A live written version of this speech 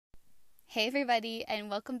Hey, everybody, and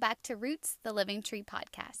welcome back to Roots, the Living Tree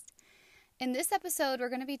podcast. In this episode, we're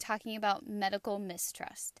going to be talking about medical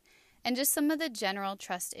mistrust and just some of the general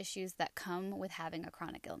trust issues that come with having a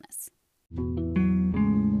chronic illness.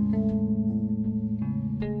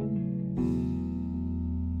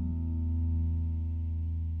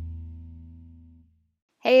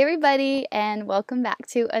 Hey, everybody, and welcome back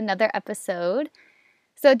to another episode.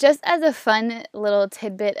 So, just as a fun little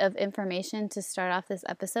tidbit of information to start off this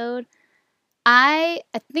episode, I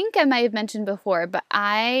think I might have mentioned before, but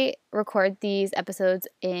I record these episodes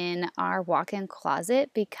in our walk-in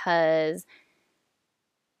closet because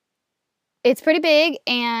it's pretty big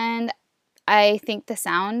and I think the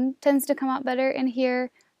sound tends to come out better in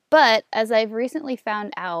here. But as I've recently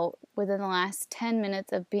found out within the last 10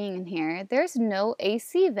 minutes of being in here, there's no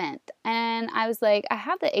AC vent. And I was like, I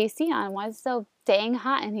have the AC on. Why is it so dang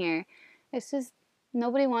hot in here? It's just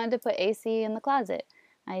nobody wanted to put AC in the closet.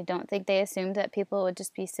 I don't think they assumed that people would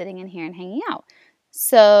just be sitting in here and hanging out.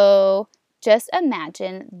 So just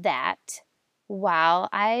imagine that while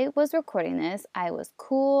I was recording this, I was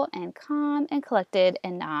cool and calm and collected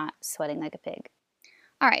and not sweating like a pig.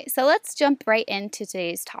 All right, so let's jump right into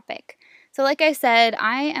today's topic. So like I said,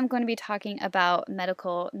 I am going to be talking about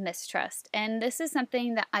medical mistrust. And this is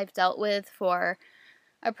something that I've dealt with for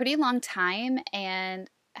a pretty long time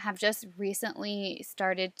and have just recently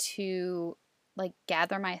started to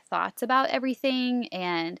gather my thoughts about everything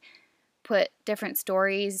and put different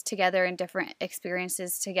stories together and different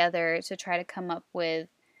experiences together to try to come up with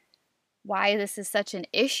why this is such an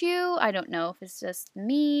issue. I don't know if it's just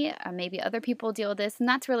me or maybe other people deal with this, and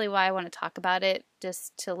that's really why I want to talk about it,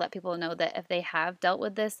 just to let people know that if they have dealt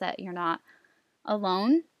with this, that you're not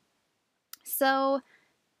alone. So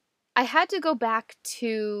I had to go back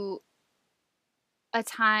to a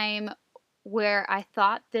time where I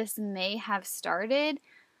thought this may have started,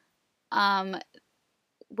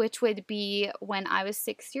 which would be when I was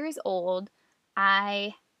 6 years old.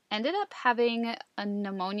 I ended up having a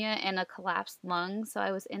pneumonia and a collapsed lung, so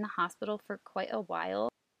I was in the hospital for quite a while.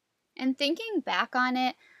 And thinking back on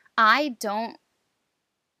it, I don't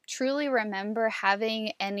truly remember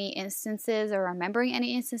having any instances or remembering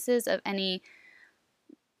any instances of any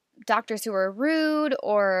doctors who were rude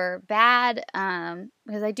or bad,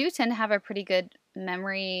 because I do tend to have a pretty good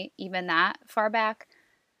memory even that far back.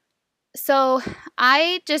 So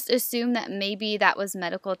I just assumed that maybe that was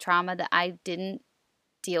medical trauma that I didn't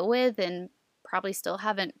deal with and probably still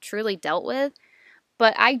haven't truly dealt with.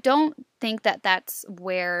 But I don't think that that's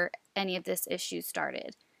where any of this issue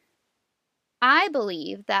started. I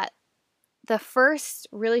believe that the first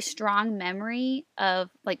really strong memory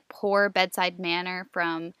of poor bedside manner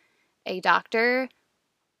from a doctor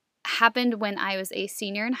happened when I was a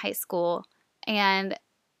senior in high school. And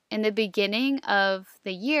in the beginning of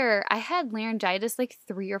the year, I had laryngitis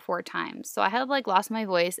 3 or 4 times. So I had lost my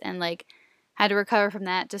voice and had to recover from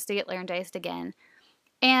that just to get laryngitis again.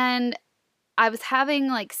 And I was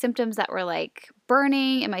having symptoms that were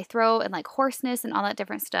burning in my throat and hoarseness and all that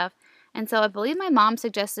different stuff. And so I believe my mom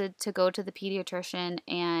suggested to go to the pediatrician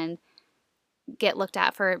and get looked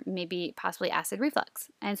at for maybe possibly acid reflux.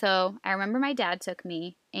 And so I remember my dad took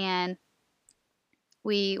me and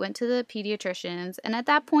we went to the pediatricians. And at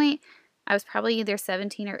that point, I was probably either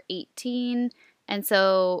 17 or 18. And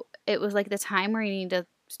so it was the time where you need to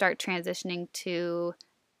start transitioning to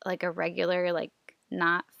a regular,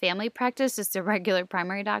 not family practice, just a regular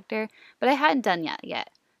primary doctor. But I hadn't done yet.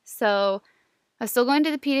 So I was still going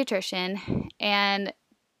to the pediatrician, and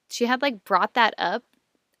she had brought that up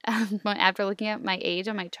after looking at my age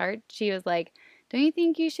on my chart. She was like, don't you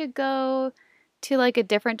think you should go to a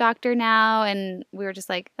different doctor now? And we were just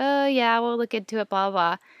like, oh yeah, we'll look into it, blah,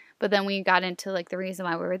 blah. But then we got into the reason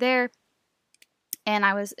why we were there. And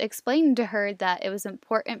I was explaining to her that it was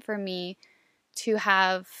important for me to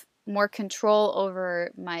have more control over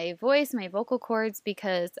my voice, my vocal cords,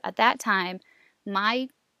 because at that time, my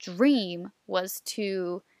dream was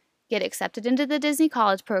to get accepted into the Disney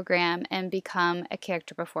College program and become a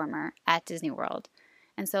character performer at Disney World.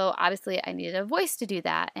 And so obviously I needed a voice to do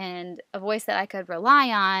that, and a voice that I could rely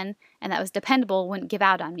on and that was dependable, wouldn't give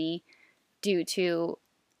out on me due to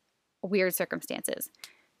weird circumstances.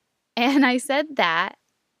 And I said that,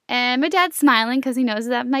 and my dad's smiling because he knows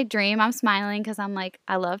that my dream. I'm smiling because I'm like,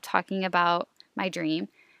 I love talking about my dream.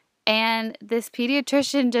 And this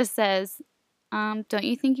pediatrician just says, don't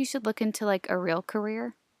you think you should look into a real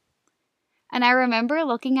career? And I remember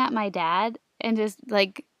looking at my dad and just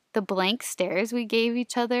the blank stares we gave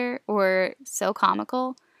each other were so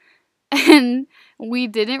comical. And we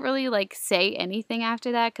didn't really like say anything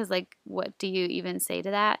after that because, like, what do you even say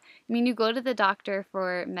to that? I mean, you go to the doctor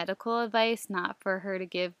for medical advice, not for her to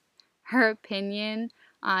give her opinion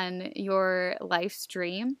on your life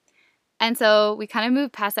stream. And so we kind of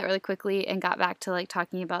moved past that really quickly and got back to like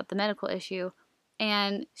talking about the medical issue.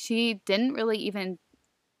 And she didn't really even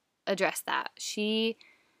address that. She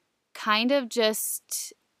kind of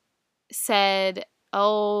just said,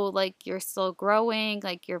 oh, like, you're still growing,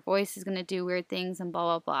 like, your voice is going to do weird things, and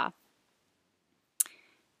blah, blah, blah.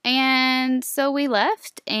 And so we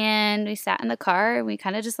left and we sat in the car and we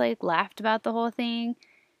kind of just like laughed about the whole thing.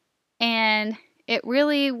 And it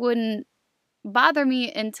really wouldn't bother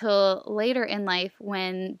me until later in life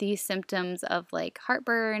when these symptoms of like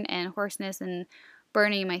heartburn and hoarseness and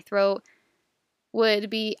burning in my throat would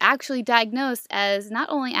be actually diagnosed as not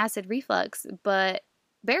only acid reflux, but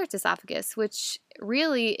Barrett's esophagus, which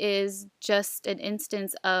really is just an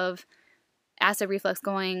instance of acid reflux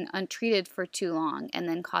going untreated for too long and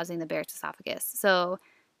then causing the Barrett's esophagus. So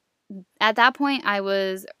at that point, I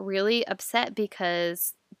was really upset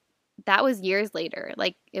because that was years later.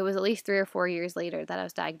 Like, it was at least 3 or 4 years later that I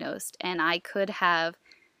was diagnosed, and I could have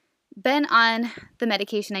been on the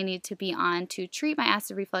medication I needed to be on to treat my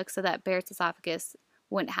acid reflux so that Barrett's esophagus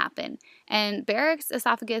wouldn't happen. And Barrett's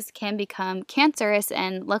esophagus can become cancerous,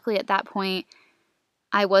 and luckily at that point,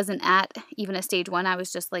 I wasn't at even a stage 1. I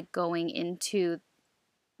was just like going into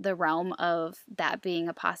the realm of that being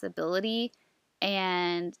a possibility.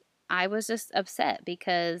 And I was just upset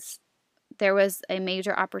because there was a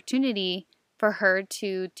major opportunity for her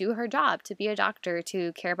to do her job, to be a doctor,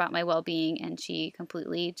 to care about my well-being, and she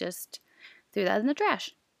completely just threw that in the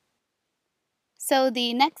trash. So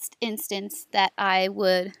the next instance that I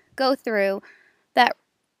would go through that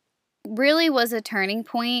really was a turning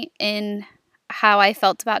point in how I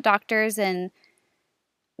felt about doctors and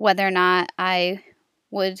whether or not I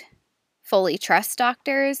would fully trust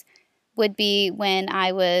doctors would be when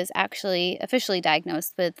I was actually officially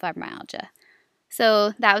diagnosed with fibromyalgia.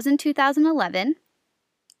 So that was in 2011,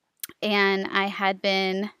 and I had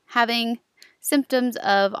been having symptoms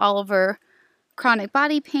of all over chronic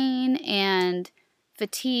body pain and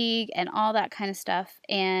fatigue and all that kind of stuff.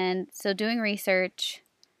 And so doing research,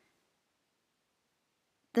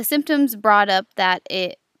 the symptoms brought up that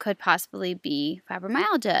it could possibly be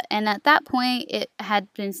fibromyalgia. And at that point, it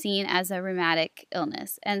had been seen as a rheumatic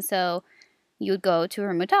illness. And so you would go to a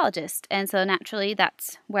rheumatologist. And so naturally,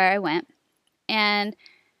 that's where I went. And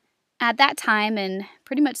at that time, and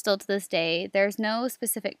pretty much still to this day, there's no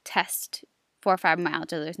specific test for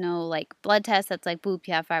fibromyalgia. There's no like blood test that's like, boop,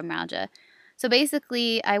 you have fibromyalgia. So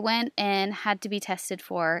basically, I went and had to be tested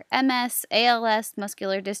for MS, ALS,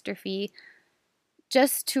 muscular dystrophy,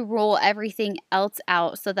 just to rule everything else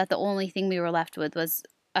out so that the only thing we were left with was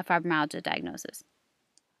a fibromyalgia diagnosis.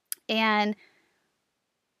 And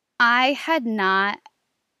I had not,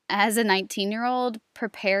 as a 19-year-old,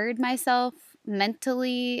 prepared myself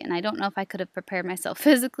mentally, and I don't know if I could have prepared myself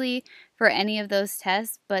physically for any of those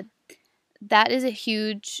tests, but that is a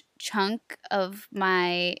huge chunk of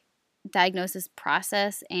my diagnosis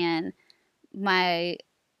process and my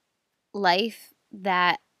life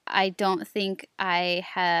that I don't think I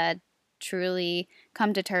had truly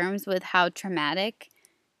come to terms with how traumatic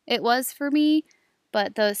it was for me.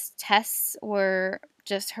 But those tests were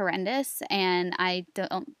just horrendous, and I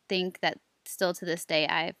don't think that still to this day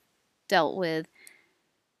I've dealt with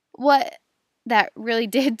what that really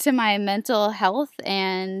did to my mental health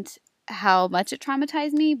and how much it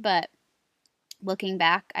traumatized me. But looking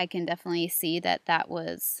back, I can definitely see that that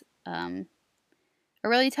was a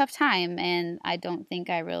really tough time, and I don't think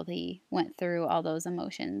I really went through all those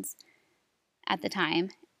emotions at the time.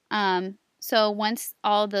 So once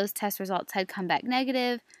all those test results had come back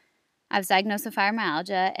negative, I was diagnosed with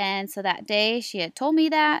fibromyalgia, and so that day she had told me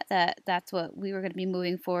that that's what we were going to be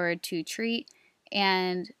moving forward to treat.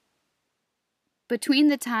 And between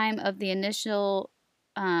the time of the initial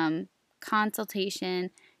consultation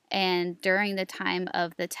and during the time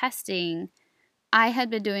of the testing, I had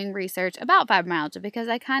been doing research about fibromyalgia because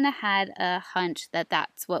I kind of had a hunch that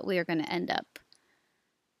that's what we were going to end up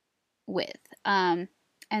with. And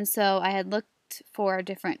so I had looked for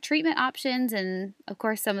different treatment options, and of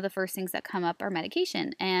course, some of the first things that come up are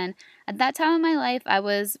medication. And at that time in my life, I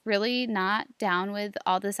was really not down with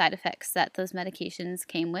all the side effects that those medications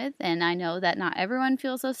came with. And I know that not everyone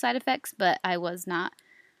feels those side effects, but I was not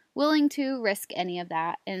willing to risk any of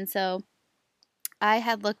that. And so I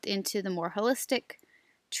had looked into the more holistic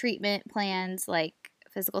treatment plans like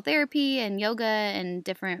physical therapy and yoga and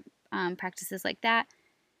different practices like that.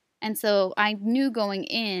 And so I knew going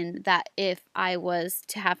in that if I was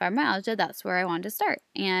to have fibromyalgia, that's where I wanted to start.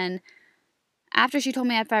 And after she told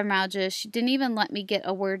me I had fibromyalgia, she didn't even let me get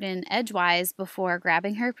a word in edgewise before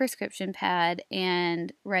grabbing her prescription pad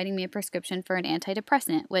and writing me a prescription for an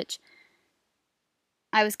antidepressant, which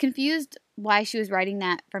I was confused why she was writing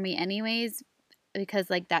that for me anyways, because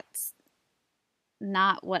like that's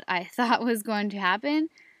not what I thought was going to happen.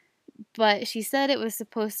 But she said it was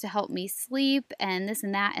supposed to help me sleep and this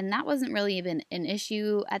and that wasn't really even an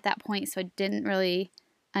issue at that point, so I didn't really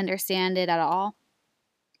understand it at all.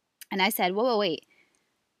 And I said, whoa, wait,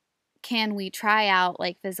 can we try out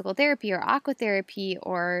like physical therapy or aqua therapy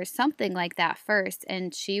or something like that first?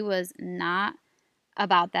 And she was not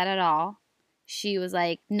about that at all. She was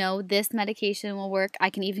like, no, this medication will work. I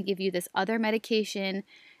can even give you this other medication.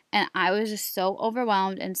 And I was just so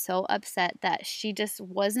overwhelmed and so upset that she just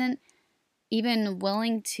wasn't even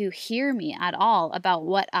willing to hear me at all about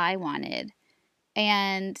what I wanted.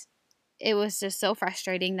 And it was just so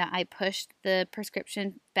frustrating that I pushed the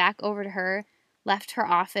prescription back over to her, left her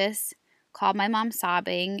office, called my mom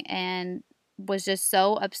sobbing, and was just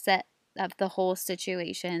so upset of the whole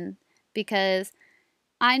situation because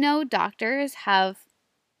I know doctors have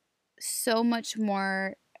so much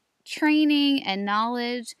more training and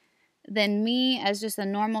knowledge than me as just a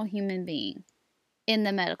normal human being in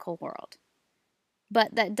the medical world.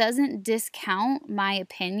 But that doesn't discount my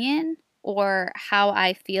opinion or how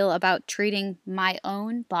I feel about treating my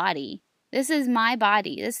own body. This is my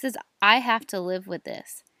body. I have to live with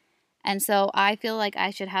this. And so I feel like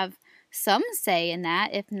I should have some say in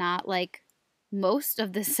that, if not like most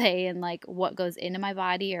of the say in like what goes into my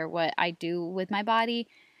body or what I do with my body.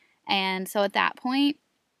 And so at that point,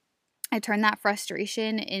 I turned that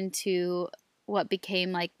frustration into what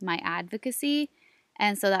became like my advocacy.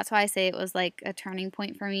 And so that's why I say it was like a turning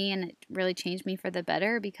point for me, and it really changed me for the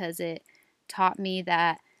better because it taught me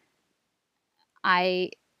that I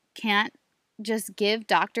can't just give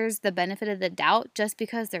doctors the benefit of the doubt just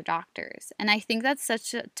because they're doctors. And I think that's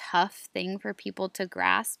such a tough thing for people to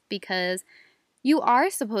grasp because you are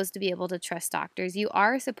supposed to be able to trust doctors. You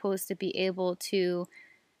are supposed to be able to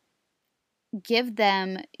give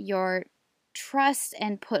them your trust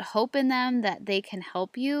and put hope in them that they can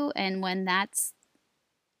help you. And when that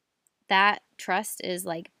trust is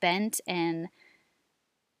like bent and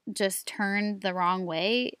just turned the wrong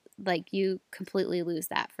way, like you completely lose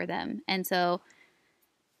that for them. And so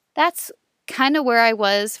that's kind of where I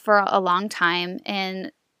was for a long time.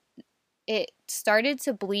 And it started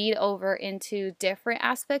to bleed over into different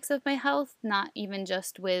aspects of my health, not even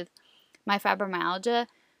just with my fibromyalgia,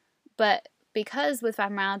 but because with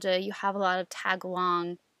fibromyalgia, you have a lot of tag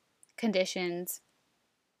along conditions,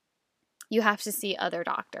 you have to see other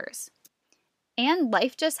doctors. And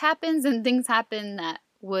life just happens and things happen that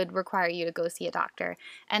would require you to go see a doctor.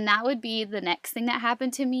 And that would be the next thing that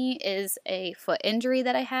happened to me is a foot injury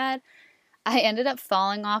that I had. I ended up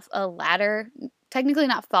falling off a ladder. Technically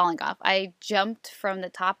not falling off. I jumped from the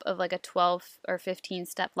top of like a 12 or 15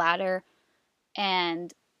 step ladder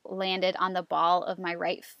and landed on the ball of my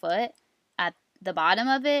right foot at the bottom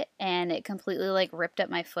of it, and it completely like ripped up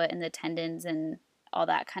my foot and the tendons and all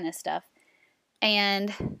that kind of stuff.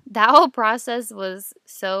 And that whole process was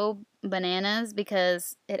so bananas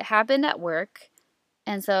because it happened at work.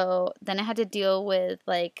 And so then I had to deal with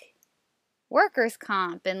like workers'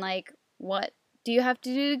 comp and like what do you have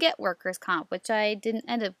to do to get workers' comp, which I didn't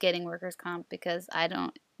end up getting workers' comp because I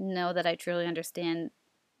don't know that I truly understand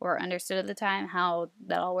or understood at the time how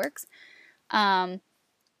that all works.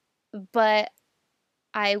 But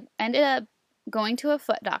I ended up going to a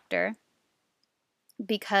foot doctor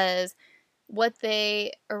because what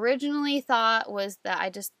they originally thought was that I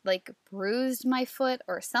just like bruised my foot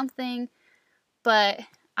or something, but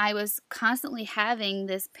I was constantly having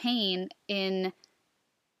this pain in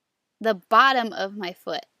the bottom of my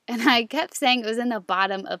foot. And I kept saying it was in the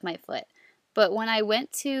bottom of my foot. But when I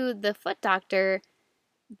went to the foot doctor,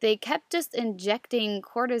 they kept just injecting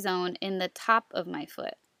cortisone in the top of my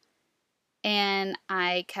foot. And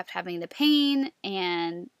I kept having the pain,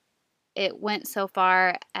 and it went so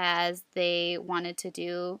far as they wanted to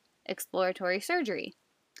do exploratory surgery.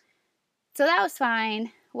 So that was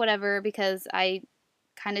fine, whatever, because I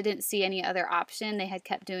kind of didn't see any other option. They had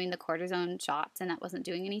kept doing the cortisone shots, and that wasn't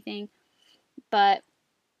doing anything. But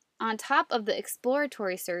on top of the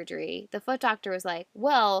exploratory surgery, the foot doctor was like,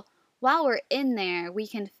 well, while we're in there, we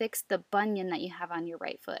can fix the bunion that you have on your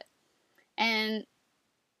right foot. And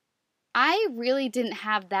I really didn't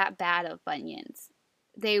have that bad of bunions.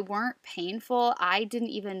 They weren't painful. I didn't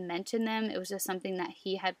even mention them. It was just something that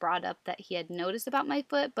he had brought up that he had noticed about my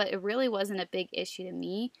foot, but it really wasn't a big issue to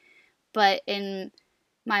me. But in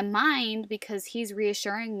my mind, because he's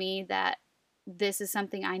reassuring me that this is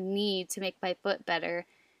something I need to make my foot better,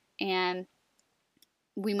 and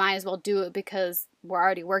we might as well do it because we're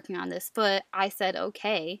already working on this foot, I said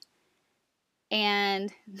okay.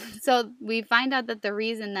 And so we find out that the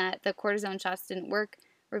reason that the cortisone shots didn't work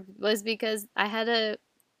was because I had a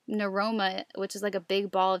neuroma, which is like a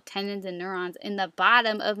big ball of tendons and neurons in the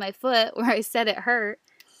bottom of my foot where I said it hurt,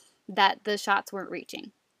 that the shots weren't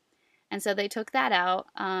reaching. And so they took that out,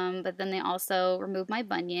 but then they also removed my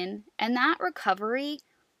bunion. And that recovery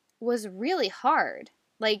was really hard.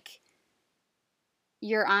 Like,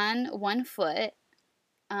 you're on one foot.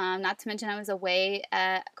 Not to mention I was away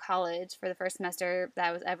at college for the first semester that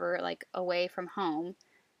I was ever like away from home.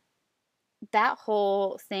 That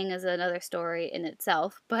whole thing is another story in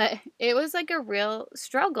itself, but it was like a real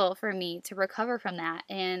struggle for me to recover from that.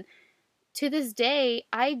 And to this day,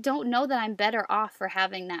 I don't know that I'm better off for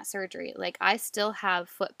having that surgery. Like, I still have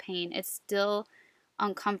foot pain. It's still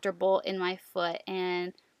uncomfortable in my foot,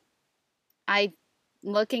 and I,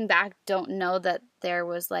 looking back, don't know that there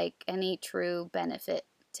was like any true benefit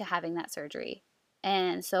to having that surgery.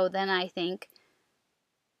 And so then I think,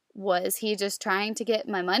 was he just trying to get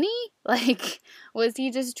my money? Like, was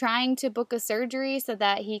he just trying to book a surgery so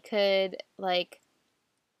that he could, like,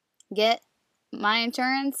 get my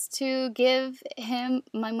insurance to give him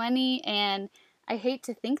my money? And I hate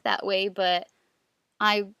to think that way, but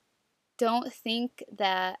I don't think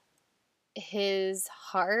that his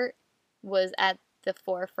heart was at the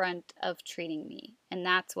forefront of treating me. And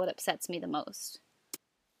that's what upsets me the most.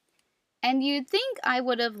 And you'd think I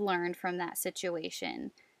would have learned from that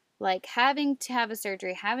situation. Like, having to have a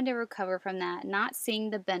surgery, having to recover from that, not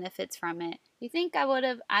seeing the benefits from it. You think I would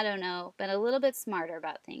have, I don't know, been a little bit smarter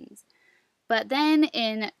about things. But then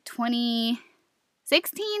in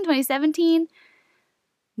 2016, 2017,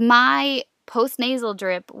 my postnasal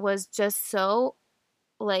drip was just so,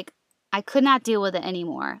 like, I could not deal with it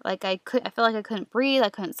anymore. Like, I felt like I couldn't breathe,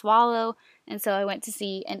 I couldn't swallow, and so I went to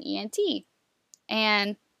see an ENT.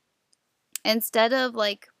 And instead of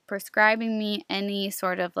like prescribing me any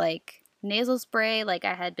sort of like nasal spray like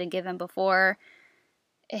I had been given before,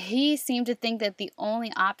 he seemed to think that the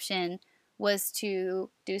only option was to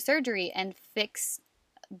do surgery and fix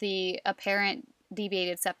the apparent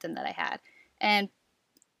deviated septum that I had. And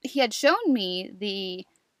he had shown me the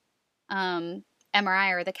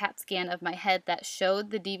MRI or the CAT scan of my head that showed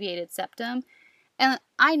the deviated septum. And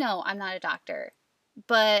I know I'm not a doctor,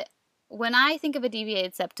 but when I think of a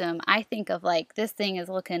deviated septum, I think of like, this thing is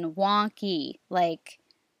looking wonky. Like,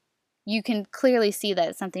 you can clearly see that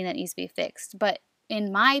it's something that needs to be fixed. But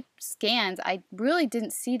in my scans, I really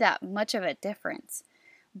didn't see that much of a difference.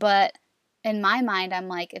 But in my mind, I'm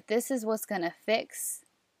like, if this is what's going to fix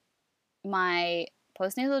my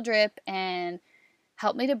postnasal drip and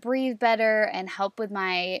help me to breathe better and help with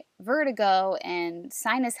my vertigo and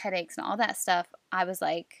sinus headaches and all that stuff, I was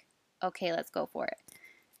like, okay, let's go for it.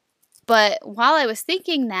 But while I was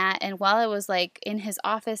thinking that, and while I was like in his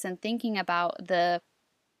office and thinking about the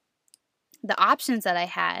options that I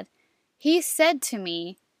had, he said to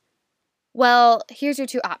me, well, here's your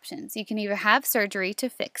two options. You can either have surgery to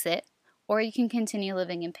fix it, or you can continue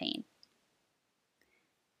living in pain.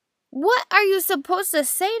 What are you supposed to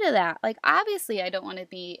say to that? Like, obviously I don't want to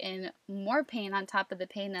be in more pain on top of the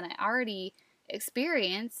pain that I already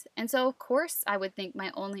experience. And so of course I would think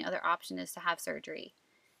my only other option is to have surgery.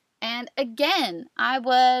 And again, I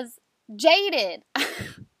was jaded.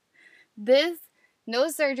 This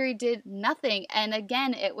nose surgery did nothing. And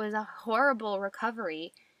again, it was a horrible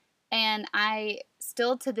recovery. And I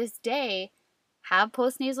still to this day have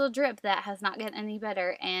postnasal drip that has not gotten any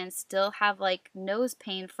better, and still have like nose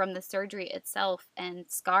pain from the surgery itself and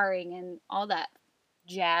scarring and all that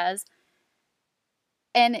jazz.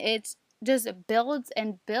 And it just builds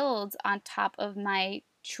and builds on top of my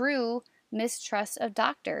true mistrust of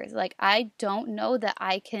doctors. Like, I don't know that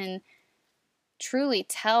I can truly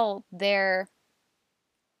tell their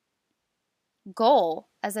goal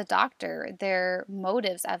as a doctor, their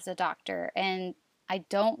motives as a doctor, and I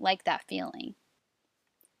don't like that feeling.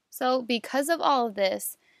 So because of all of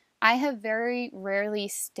this, I have very rarely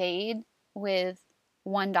stayed with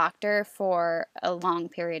one doctor for a long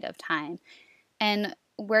period of time. And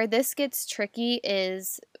where this gets tricky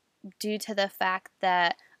is due to the fact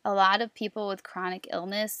that a lot of people with chronic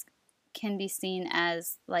illness can be seen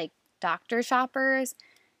as like doctor shoppers,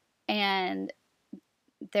 and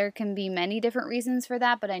there can be many different reasons for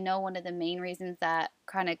that, but I know one of the main reasons that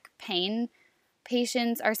chronic pain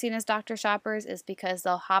patients are seen as doctor shoppers is because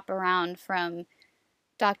they'll hop around from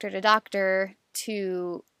doctor to doctor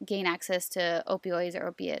to gain access to opioids or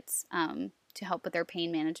opiates to help with their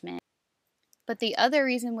pain management. But the other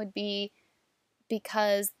reason would be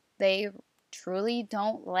because they truly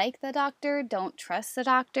don't like the doctor, don't trust the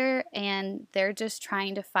doctor, and they're just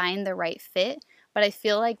trying to find the right fit. But I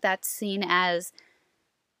feel like that's seen as,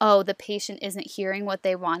 oh, the patient isn't hearing what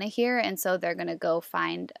they want to hear, and so they're going to go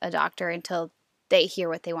find a doctor until they hear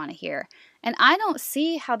what they want to hear. And I don't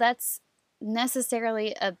see how that's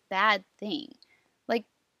necessarily a bad thing. Like,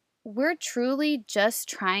 we're truly just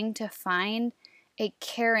trying to find a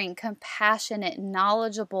caring, compassionate,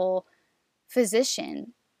 knowledgeable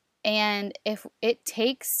physician. And if it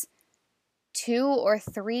takes 2 or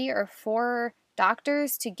 3 or 4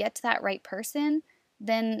 doctors to get to that right person,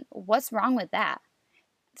 then what's wrong with that?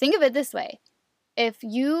 Think of it this way. If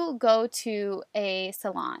you go to a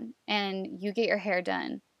salon and you get your hair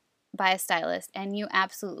done by a stylist and you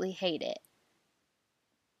absolutely hate it,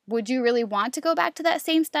 would you really want to go back to that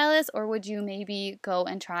same stylist, or would you maybe go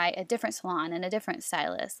and try a different salon and a different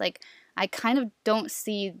stylist? Like, I kind of don't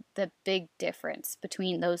see the big difference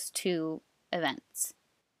between those two events.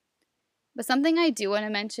 But something I do want to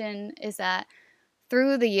mention is that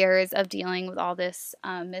through the years of dealing with all this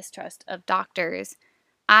mistrust of doctors,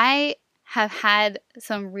 I have had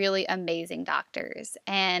some really amazing doctors,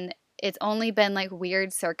 and it's only been like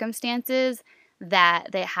weird circumstances that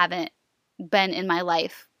they haven't been in my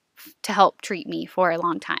life to help treat me for a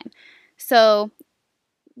long time. So,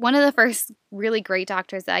 one of the first really great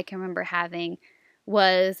doctors that I can remember having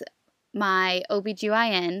was my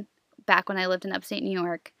OBGYN back when I lived in upstate New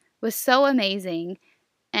York. Was so amazing,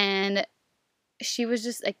 and she was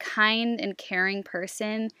just a kind and caring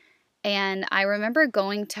person. And I remember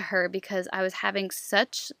going to her because I was having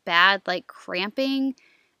such bad like cramping.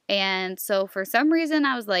 And so for some reason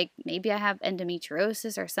I was like, maybe I have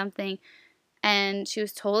endometriosis or something. And she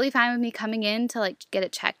was totally fine with me coming in to like get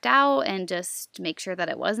it checked out and just make sure that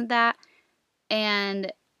it wasn't that.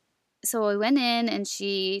 And so I went in and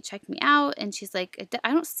she checked me out and she's like,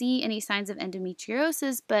 I don't see any signs of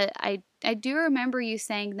endometriosis, but I do remember you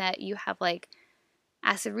saying that you have like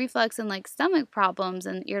acid reflux and like stomach problems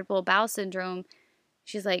and irritable bowel syndrome.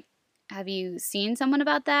 She's like, have you seen someone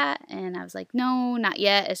about that? And I was like, no, not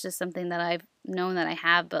yet. It's just something that I've known that I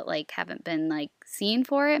have, but like haven't been like seen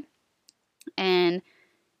for it. And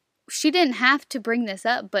she didn't have to bring this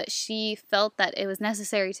up, but she felt that it was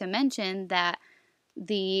necessary to mention that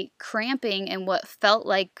the cramping and what felt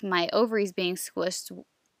like my ovaries being squished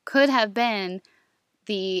could have been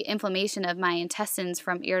the inflammation of my intestines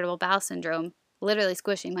from irritable bowel syndrome, literally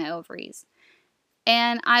squishing my ovaries.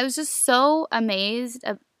 And I was just so amazed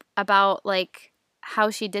about like how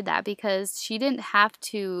she did that, because she didn't have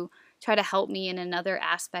to try to help me in another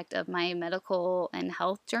aspect of my medical and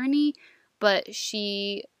health journey, but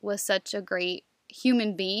she was such a great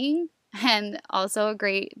human being and also a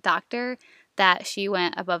great doctor that she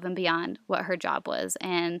went above and beyond what her job was.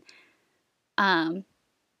 And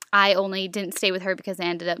I only didn't stay with her because I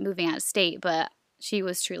ended up moving out of state, but she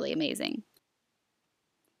was truly amazing.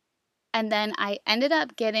 And then I ended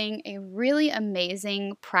up getting a really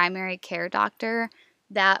amazing primary care doctor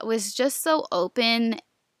that was just so open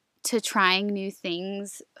to trying new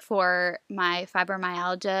things for my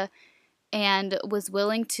fibromyalgia and was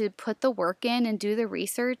willing to put the work in and do the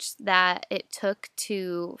research that it took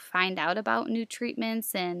to find out about new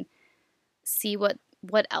treatments and see what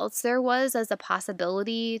else there was as a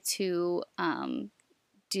possibility to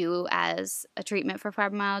do as a treatment for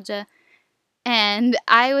fibromyalgia. And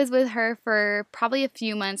I was with her for probably a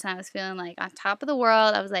few months and I was feeling like on top of the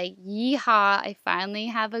world. I was like, yeehaw, I finally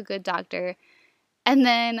have a good doctor. And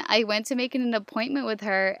then I went to make an appointment with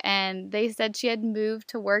her and they said she had moved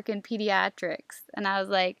to work in pediatrics. And I was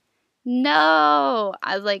like, no.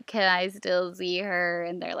 I was like, can I still see her?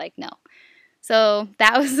 And they're like, no. So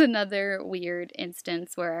that was another weird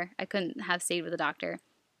instance where I couldn't have stayed with a doctor.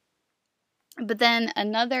 But then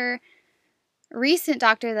another recent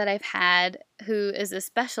doctor that I've had who is a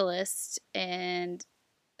specialist, and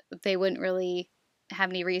they wouldn't really have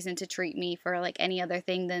any reason to treat me for like any other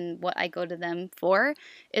thing than what I go to them for,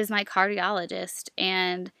 is my cardiologist.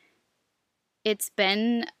 And it's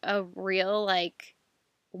been a real like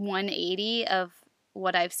 180 of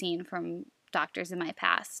what I've seen from doctors in my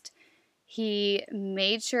past. He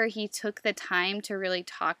made sure he took the time to really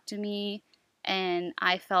talk to me and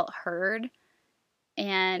I felt heard.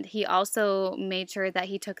 And he also made sure that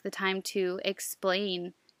he took the time to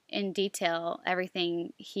explain in detail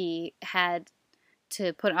everything he had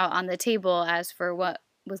to put out on the table as for what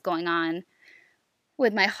was going on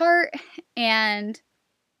with my heart. And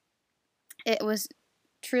it was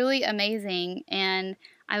truly amazing. And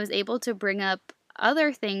I was able to bring up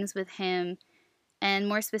other things with him, and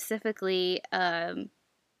more specifically, I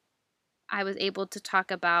was able to talk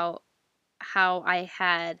about how I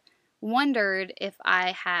had wondered if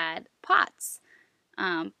I had POTS,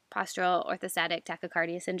 postural orthostatic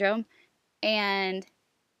tachycardia syndrome. And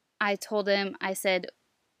I told him, I said,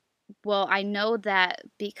 well, I know that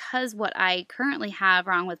because what I currently have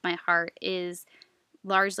wrong with my heart is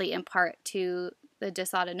largely in part to the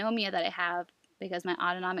dysautonomia that I have because my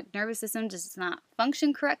autonomic nervous system does not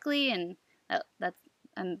function correctly, and that's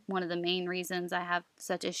one of the main reasons I have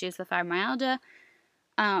such issues with fibromyalgia.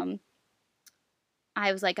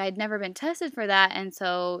 I was like, I'd never been tested for that, and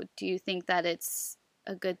so do you think that it's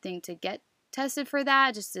a good thing to get tested for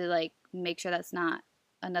that, just to like make sure that's not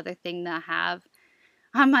another thing that I have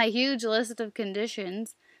on my huge list of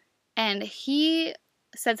conditions? And he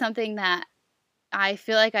said something that I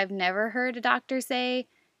feel like I've never heard a doctor say,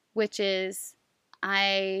 which is,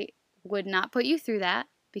 I would not put you through that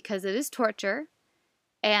because it is torture.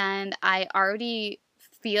 And I already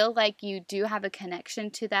feel like you do have a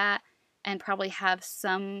connection to that and probably have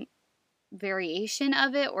some variation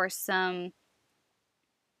of it or some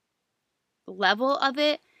level of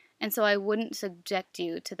it. And so I wouldn't subject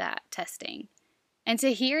you to that testing. And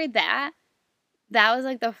to hear that, that was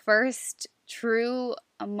like the first true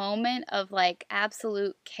moment of like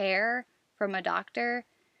absolute care from a doctor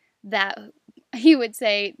that he would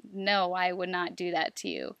say, no, I would not do that to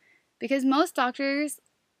you. Because most doctors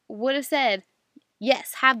would have said,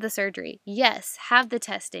 yes, have the surgery. Yes, have the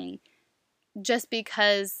testing. Just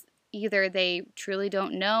because either they truly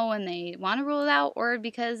don't know and they want to rule it out, or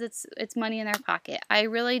because it's money in their pocket. I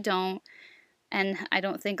really don't, and I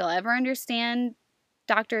don't think I'll ever understand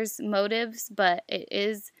doctors' motives, but it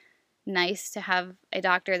is nice to have a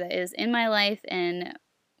doctor that is in my life, and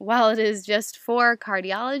while it is just for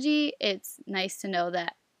cardiology, it's nice to know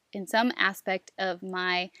that in some aspect of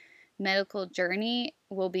my medical journey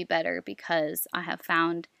will be better because I have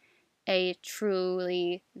found a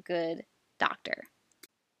truly good doctor.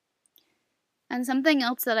 And something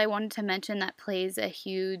else that I wanted to mention that plays a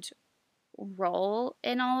huge role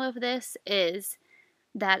in all of this is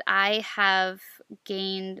that I have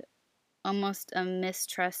gained almost a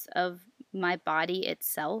mistrust of my body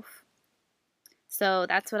itself. So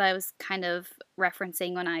that's what I was kind of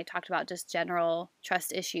referencing when I talked about just general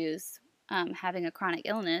trust issues, having a chronic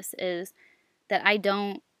illness, is that I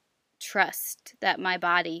don't trust that my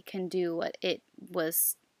body can do what it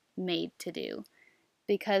was made to do,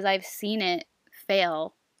 because I've seen it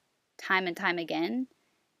fail time and time again.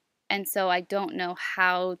 And so I don't know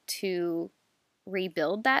how to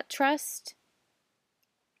rebuild that trust,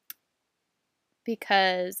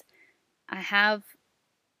 because I have,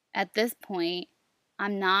 at this point,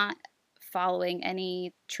 I'm not following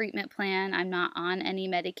any treatment plan. I'm not on any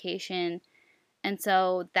medication. And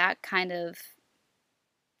so that kind of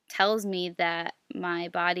tells me that my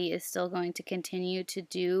body is still going to continue to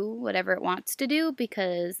do whatever it wants to do,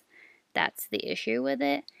 because that's the issue with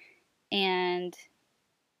it. And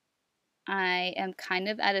I am kind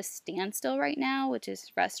of at a standstill right now, which is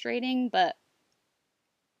frustrating, but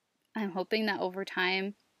I'm hoping that over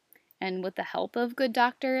time and with the help of good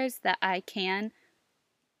doctors that I can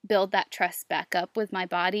build that trust back up with my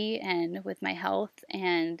body and with my health,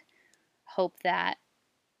 and hope that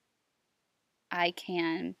I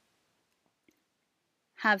can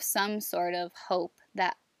have some sort of hope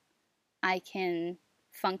that I can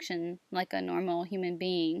function like a normal human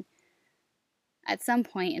being at some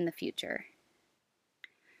point in the future.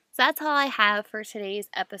 So that's all I have for today's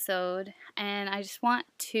episode, and I just want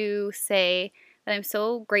to say that I'm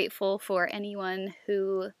so grateful for anyone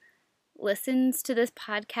who listens to this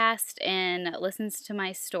podcast and listens to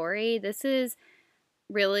my story. This is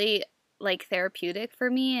really like therapeutic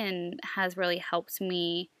for me and has really helped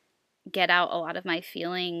me get out a lot of my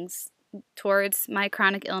feelings towards my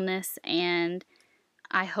chronic illness, and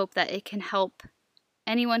I hope that it can help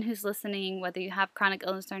anyone who's listening, whether you have chronic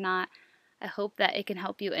illness or not. I hope that it can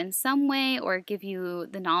help you in some way or give you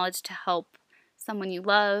the knowledge to help someone you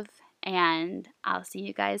love, and I'll see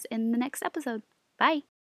you guys in the next episode. Bye!